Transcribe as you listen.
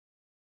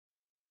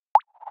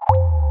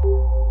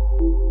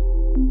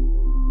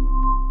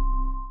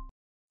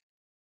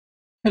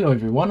Hello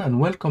everyone and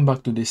welcome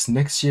back to this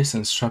Next.js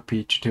and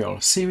Strapi tutorial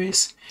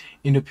series.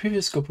 In the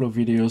previous couple of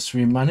videos,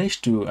 we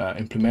managed to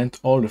implement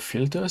all the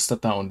filters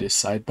that are on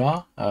this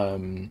sidebar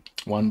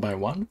one by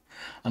one.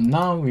 And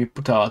now we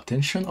put our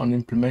attention on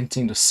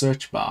implementing the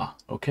search bar,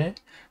 okay?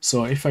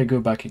 So if I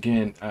go back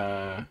again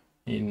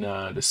in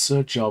the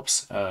search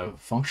jobs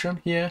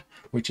function here,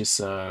 which is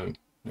the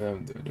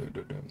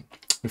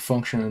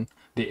function,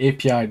 the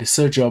API, the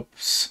search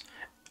jobs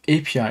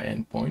API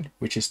endpoint,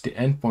 which is the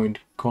endpoint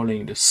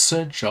calling the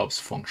search jobs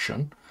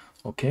function,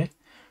 okay,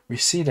 we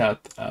see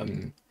that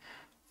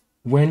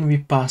when we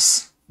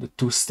pass the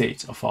two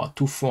states of our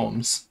two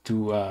forms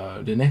to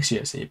the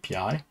Next.js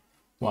API,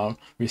 well,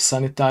 we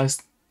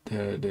sanitize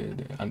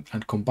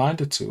and combine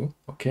the two,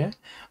 okay,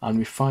 and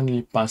we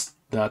finally pass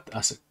that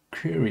as a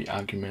query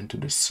argument to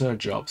the search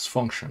jobs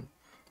function,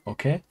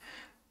 okay.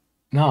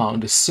 Now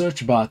the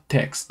search bar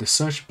text,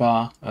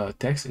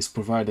 text is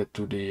provided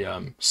to the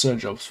search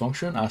jobs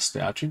function as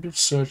the attribute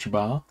search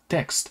bar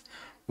text.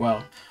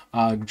 Well,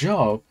 our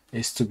job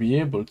is to be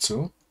able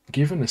to,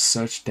 given a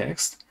search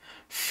text,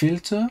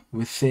 filter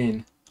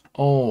within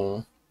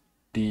all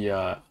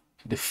the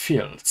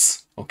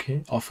fields,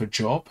 okay, of a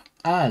job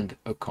and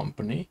a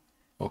company,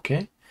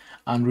 okay,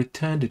 and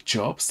return the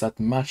jobs that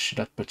match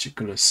that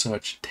particular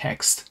search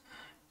text,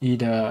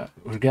 either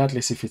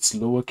regardless if it's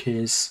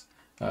lowercase,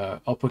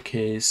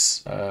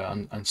 uppercase,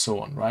 and so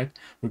on, right?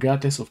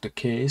 Regardless of the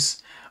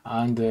case,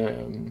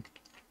 and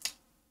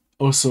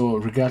also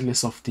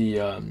regardless of the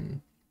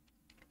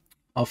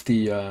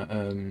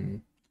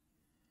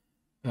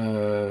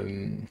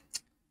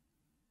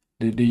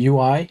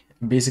UI.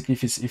 Basically,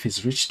 if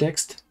it's rich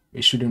text,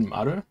 it shouldn't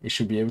matter. It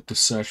should be able to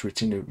search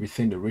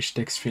within the rich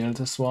text field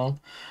as well.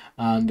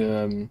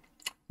 And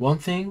one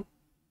thing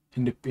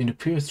in the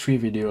previous three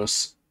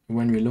videos,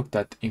 when we looked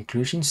at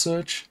inclusion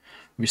search,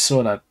 we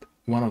saw that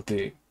one of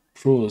the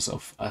pros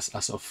of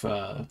as of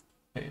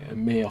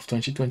May of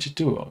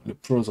 2022, the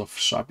pros of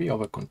Strapi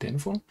over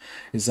Contentful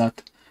is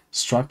that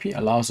Strapi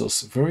allows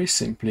us very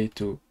simply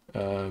to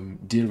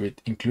deal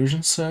with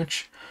inclusion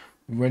search,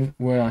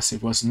 whereas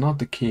it was not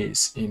the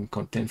case in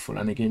Contentful.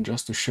 And again,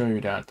 just to show you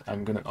that,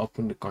 I'm going to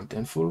open the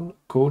Contentful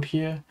code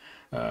here,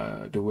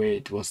 the way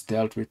it was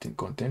dealt with in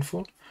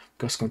Contentful,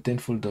 because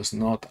Contentful does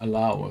not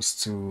allow us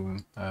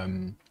to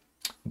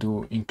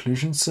do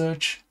inclusion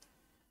search.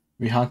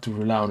 We had to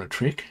rely on a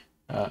trick,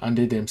 and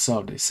they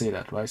themselves, they say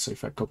that, right? So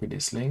if I copy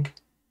this link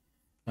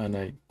and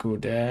I go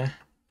there,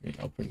 we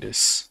open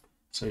this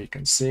so you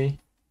can see,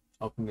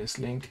 open this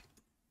link.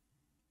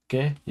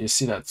 Okay, you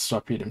see that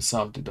Strapi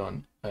themselves, they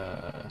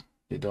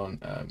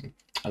don't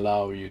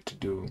allow you to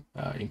do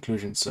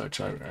inclusion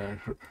search. I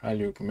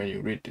highly recommend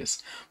you read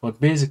this. But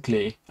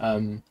basically,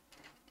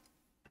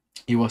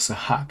 it was a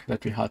hack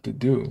that we had to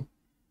do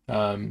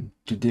to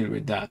deal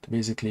with that.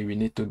 Basically, we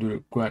need to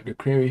do the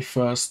query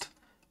first,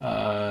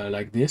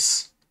 like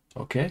this,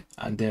 okay,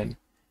 and then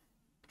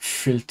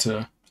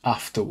filter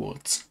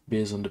afterwards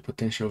based on the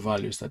potential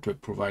values that were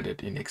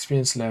provided in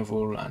experience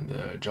level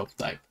and job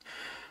type.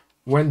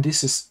 When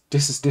this is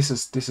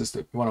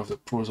one of the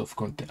pros of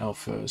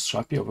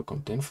Strapi over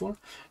Contentful.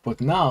 But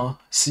now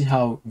see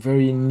how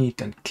very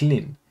neat and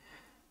clean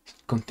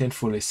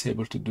Contentful is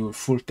able to do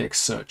full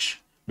text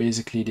search.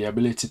 Basically, the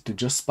ability to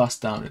just pass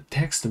down a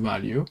text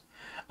value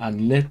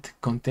and let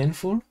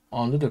Contentful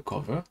under the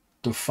cover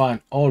to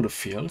find all the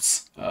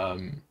fields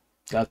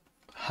that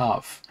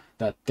have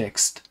that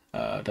text,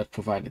 that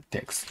provided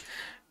text.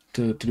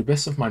 To the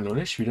best of my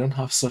knowledge, we don't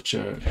have such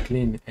a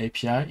clean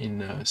API in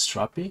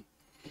Strapi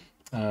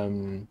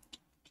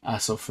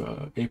as of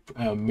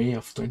May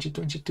of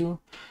 2022.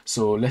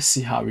 So let's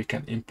see how we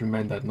can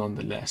implement that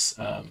nonetheless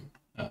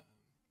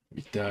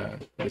with the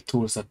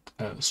tools that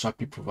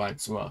Strapi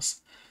provides to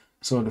us.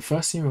 So the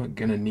first thing we're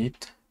gonna need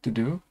to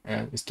do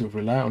is to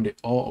rely on the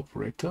OR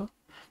operator.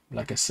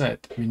 Like I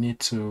said, we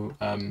need to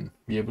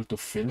be able to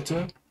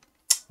filter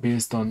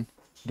based on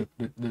you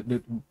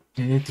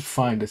need to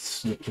find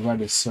the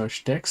provided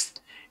search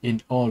text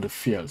in all the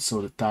fields. So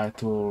the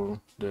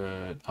title,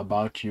 the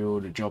about you,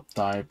 the job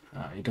type,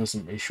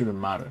 it shouldn't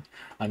matter.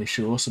 And it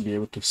should also be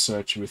able to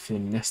search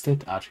within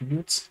nested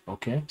attributes,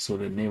 okay? So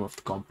the name of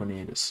the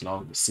company, the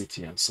slot, the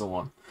city, and so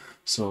on.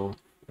 So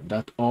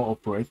that OR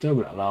operator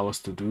will allow us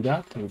to do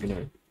that. We're going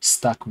to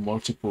stack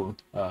multiple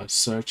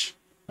search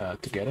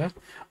together,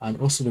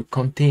 and also the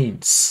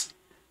contains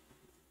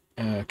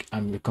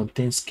and the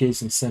contains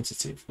case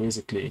insensitive.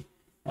 Basically,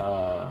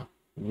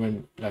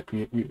 when like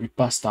we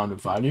pass down the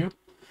value,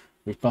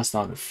 we pass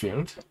down the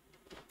field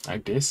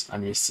like this,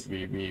 and we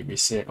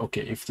say,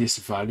 okay, if this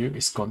value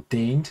is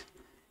contained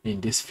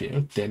in this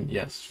field, then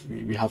yes,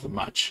 we have a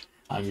match,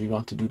 and we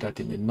want to do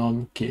that in a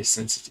non-case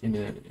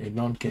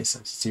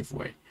sensitive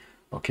way.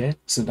 Okay,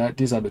 so that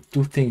these are the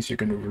two things you're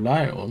going to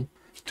rely on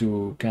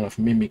to kind of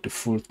mimic the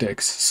full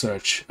text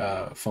search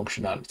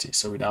functionality.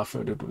 So without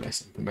further ado,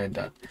 let's implement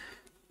that.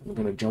 We're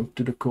going to jump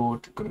to the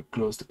code, going to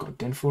close the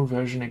Contentful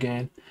version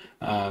again,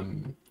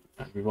 and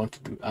we want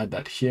to add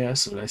that here.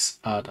 So let's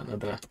add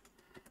another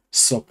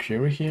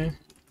subquery here,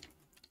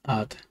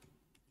 add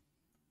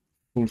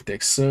full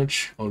text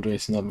search, although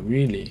it's not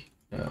really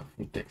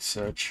full text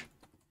search.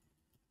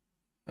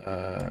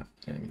 Let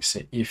me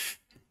say if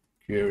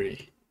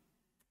query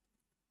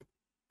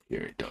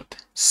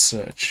dot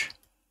search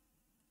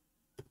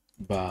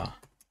bar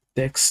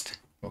text.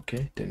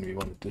 Okay, then we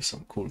want to do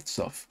some cool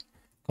stuff.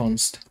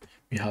 Const,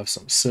 we have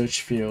some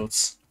search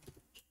fields.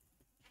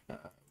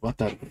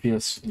 What are the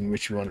fields in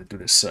which we want to do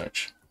the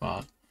search?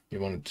 Well, we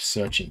want to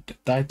search in the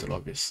title,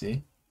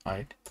 obviously,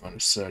 right? We want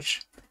to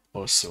search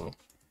also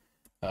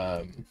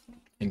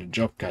in the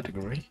job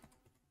category.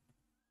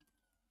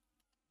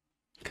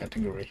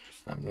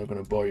 I'm not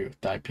going to bore you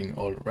typing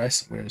all the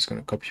rest. We're just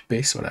going to copy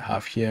paste what I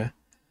have here.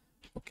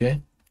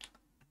 Okay.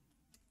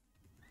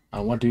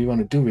 And what do we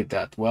want to do with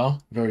that?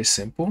 Well, very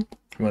simple.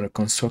 We want to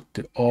construct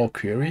the OR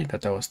query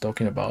that I was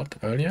talking about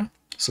earlier.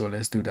 So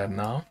let's do that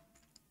now.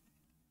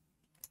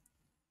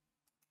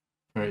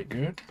 Very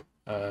good.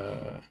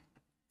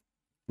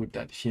 Put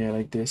that here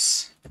like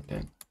this. And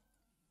then,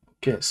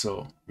 okay,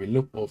 so we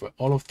loop over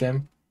all of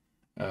them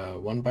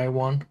one by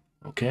one.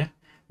 Okay,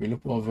 we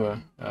loop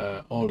over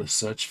all the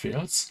search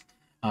fields,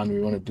 and we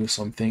want to do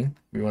something.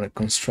 We want to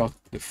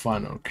construct the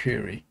final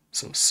query.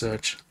 So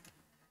search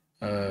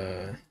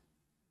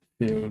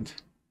field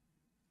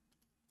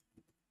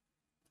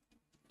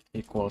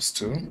equals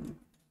to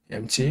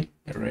empty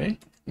array.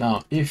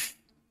 Now, if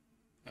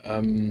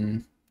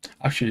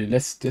actually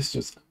let's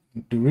just,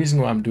 the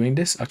reason why I'm doing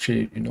this,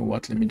 actually, you know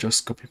what, let me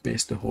just copy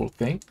paste the whole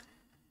thing.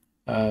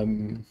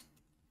 I'm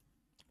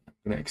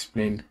gonna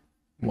explain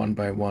one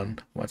by one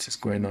what is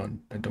going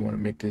on. I don't want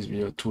to make this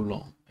video too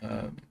long,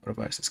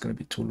 otherwise it's going to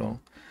be too long.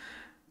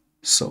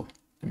 So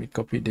let me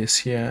copy this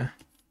here,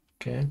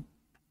 okay,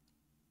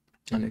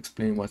 and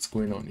explain what's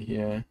going on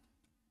here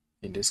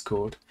in this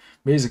code.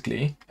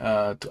 Basically,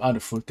 to add a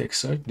full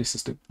text search, this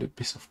is the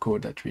piece of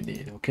code that we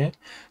need. Okay,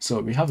 so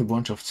we have a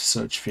bunch of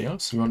search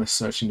fields. We want to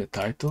search in the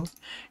title,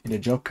 in the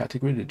job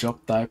category, the job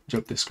type,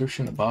 job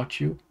description, about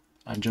you,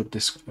 and job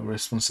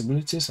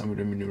responsibilities and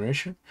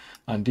remuneration.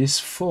 And these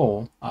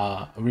four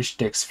are rich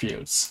text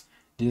fields.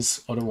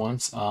 These other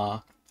ones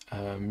are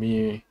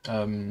mere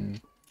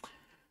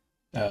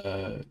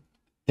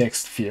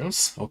text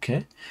fields.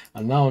 Okay,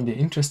 and now the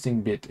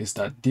interesting bit is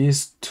that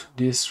these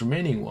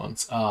remaining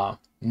ones are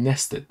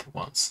nested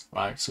ones,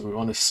 right? So we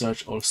want to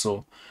search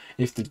also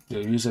if the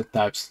user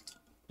types,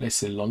 let's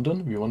say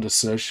London, we want to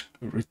search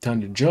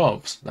return the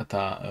jobs that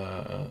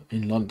are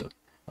in London,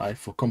 right?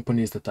 For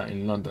companies that are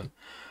in London.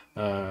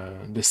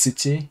 The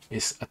city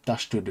is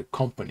attached to the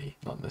company,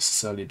 not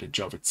necessarily the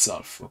job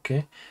itself.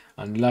 Okay,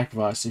 and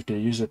likewise, if the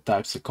user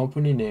types the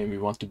company name, we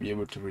want to be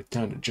able to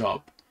return the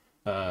job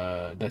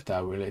that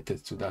are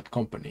related to that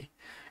company.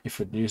 If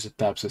a user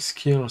types a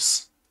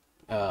skills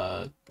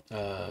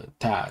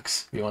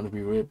tags, we want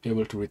to be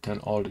able to return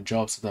all the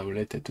jobs that are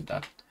related to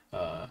that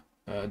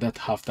that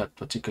have that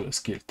particular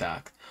skill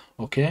tag.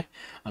 Okay,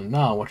 and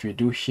now what we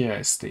do here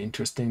is the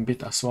interesting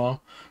bit as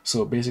well.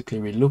 So basically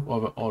we loop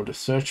over all the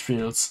search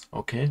fields.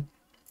 Okay,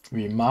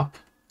 we map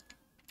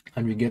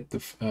and we get the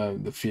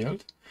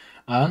field,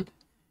 and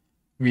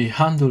we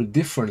handle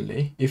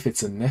differently if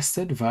it's a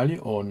nested value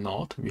or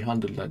not. We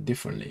handle that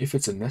differently. If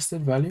it's a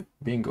nested value,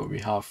 bingo, we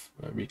have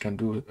we can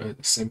do a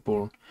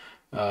simple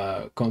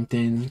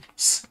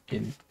contains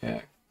in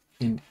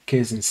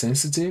case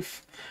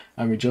insensitive,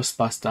 and we just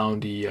pass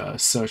down the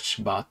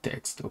search bar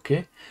text.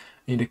 Okay,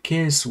 in the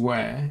case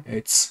where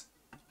it's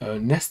a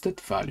nested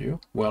value,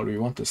 well, we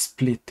want to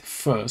split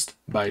first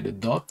by the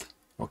dot.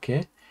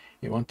 Okay,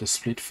 we want to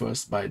split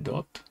first by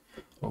dot.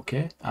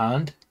 Okay,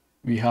 and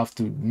we have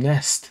to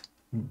nest,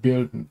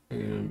 build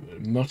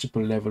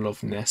multiple level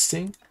of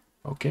nesting.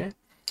 Okay,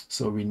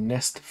 so we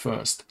nest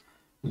first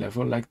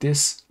level like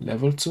this,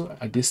 level 2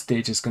 at this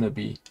stage is going to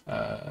be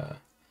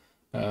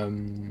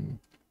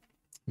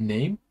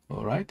name.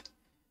 All right,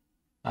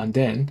 and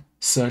then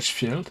search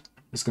field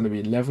is going to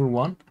be level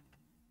 1,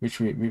 which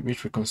we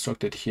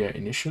constructed here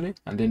initially,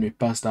 and then we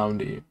pass down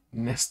the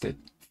nested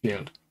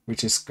field,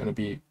 which is going to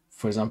be,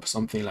 for example,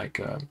 something like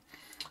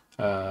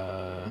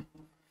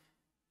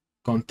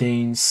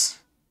contains,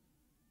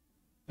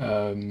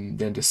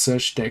 then the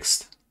search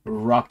text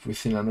wrapped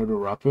within another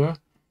wrapper,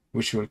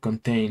 which will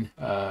contain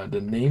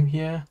the name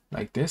here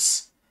like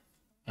this,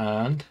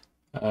 and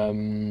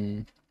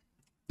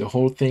the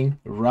whole thing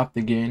wrapped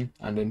again,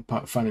 and then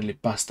finally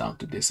passed down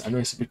to this. I know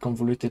it's a bit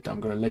convoluted.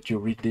 I'm going to let you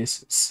read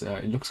this.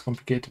 It looks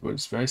complicated, but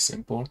it's very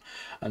simple,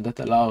 and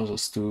that allows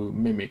us to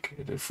mimic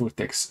the full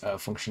text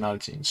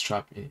functionality in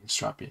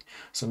Strapi.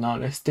 So now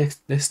let's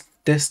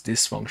test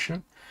this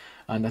function,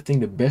 and I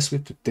think the best way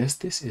to test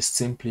this is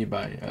simply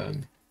by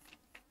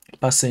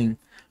passing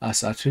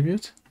as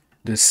attribute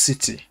the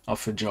city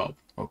of a job.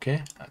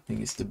 Okay, I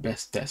think it's the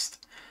best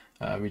test.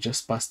 We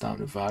just pass down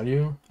the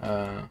value.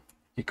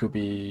 It could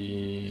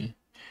be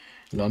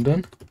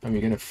London, and we're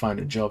going to find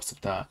the jobs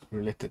that are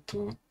related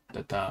to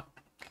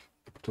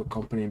a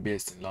company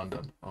based in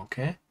London.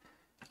 Okay,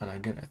 and I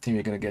think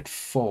we're going to get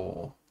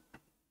 4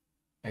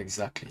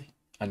 exactly.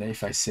 And then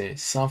if I say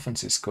San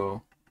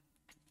Francisco,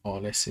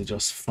 or let's say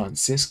just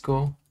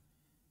Francisco,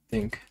 I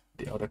think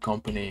the other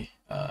company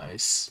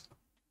is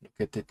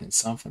located in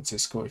San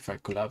Francisco. If I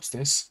collapse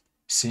this,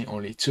 see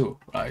only 2,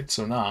 right?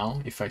 So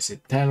now if I say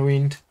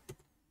Tailwind,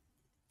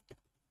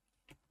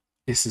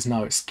 this is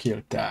now a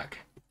skill tag,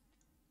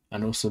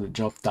 and also the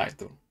job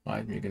title,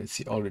 right? You're going to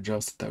see all the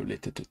jobs that are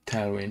related to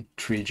Tailwind,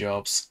 3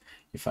 jobs.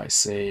 If I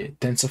say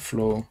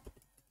TensorFlow,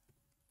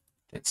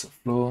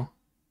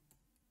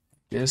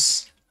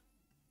 this,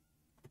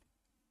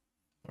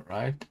 all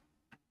right,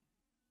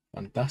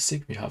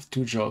 fantastic. We have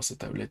 2 jobs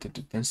that are related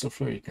to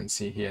TensorFlow. You can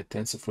see here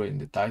TensorFlow in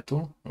the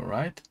title, all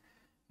right,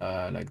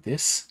 like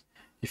this.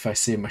 If I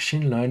say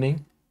machine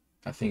learning,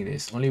 I think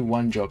there's only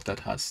 1 job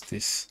that has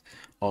this,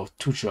 or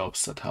 2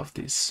 jobs that have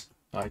this,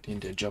 right, in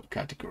the job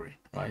category,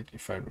 right?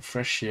 If I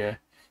refresh here,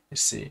 you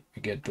see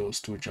we get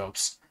those 2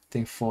 jobs. I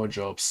think 4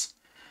 jobs.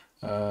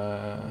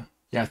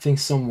 Yeah, I think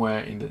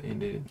somewhere in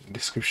the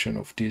description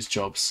of these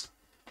jobs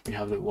we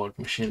have the word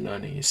machine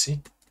learning. You see,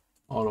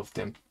 all of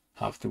them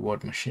have the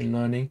word machine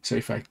learning. So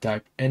if I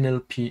type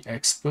NLP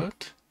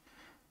expert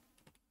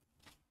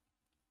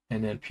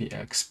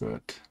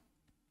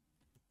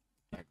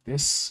like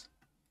this,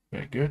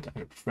 very good, I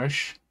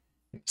refresh,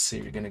 you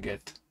see we're gonna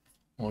get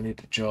only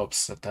the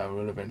jobs that are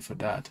relevant for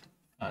that,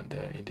 and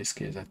in this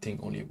case I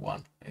think only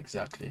 1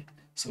 exactly.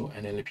 So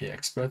NLP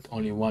expert,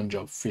 only 1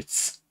 job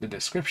fits the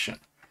description,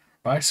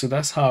 right? So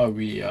that's how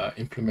we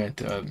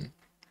implement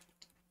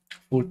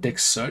full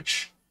text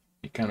search.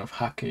 We kind of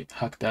hack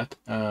that,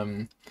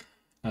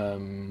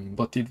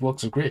 but it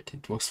works great.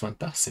 It works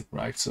fantastic,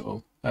 right?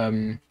 So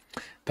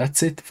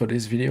that's it for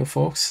this video,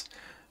 folks.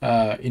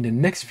 In the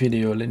next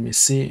video, let me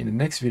see. In the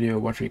next video,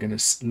 what we're going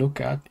to look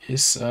at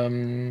is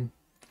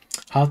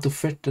how to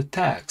fetch the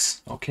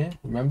tags. Okay,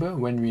 remember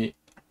when we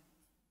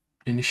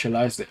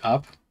initialize the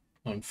app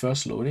on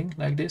first loading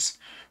like this,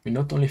 we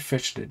not only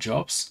fetch the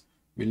jobs,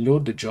 we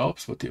load the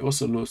jobs, but we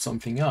also load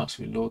something else.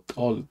 We load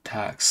all the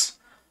tags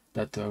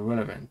that are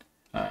relevant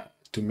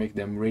to make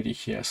them ready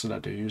here, so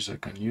that the user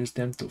can use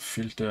them to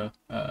filter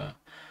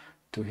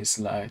to his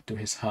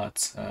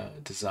heart's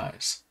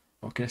desires.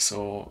 Okay,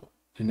 so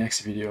the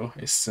next video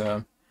is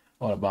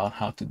all about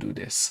how to do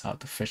this, how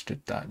to fetch the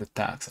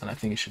tags, and I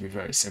think it should be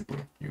very simple.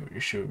 You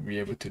should be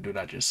able to do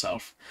that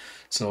yourself.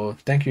 So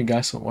thank you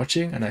guys for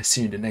watching, and I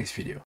see you in the next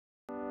video.